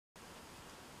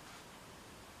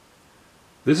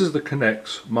This is the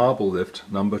Knex Marble Lift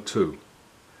number 2.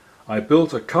 I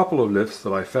built a couple of lifts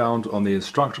that I found on the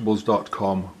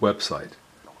Instructables.com website.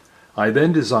 I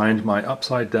then designed my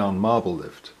upside down marble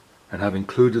lift and have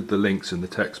included the links in the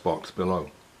text box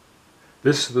below.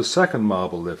 This is the second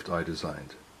marble lift I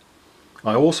designed.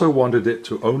 I also wanted it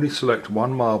to only select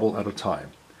one marble at a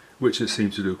time, which it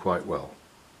seems to do quite well.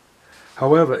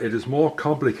 However, it is more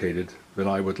complicated than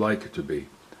I would like it to be,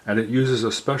 and it uses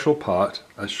a special part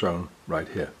as shown right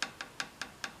here.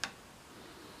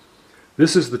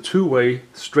 This is the two-way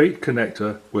straight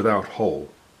connector without hole.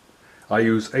 I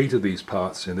use 8 of these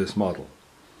parts in this model.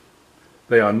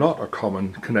 They are not a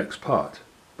common Knex part,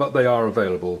 but they are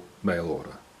available mail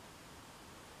order.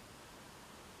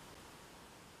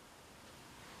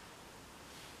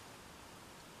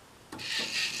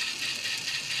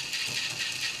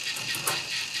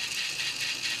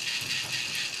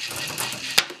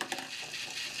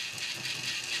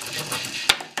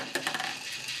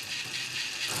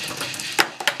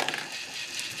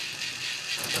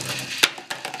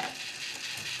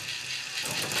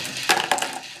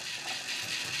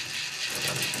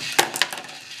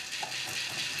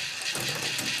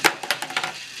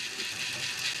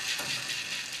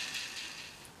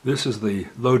 This is the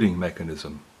loading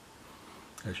mechanism.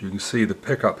 As you can see, the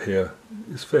pickup here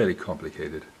is fairly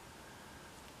complicated.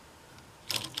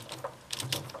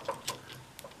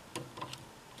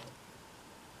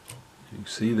 You can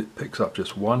see that it picks up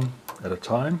just one at a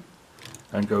time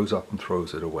and goes up and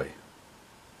throws it away.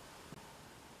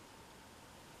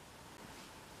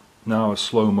 Now a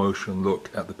slow motion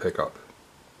look at the pickup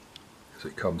as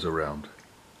it comes around.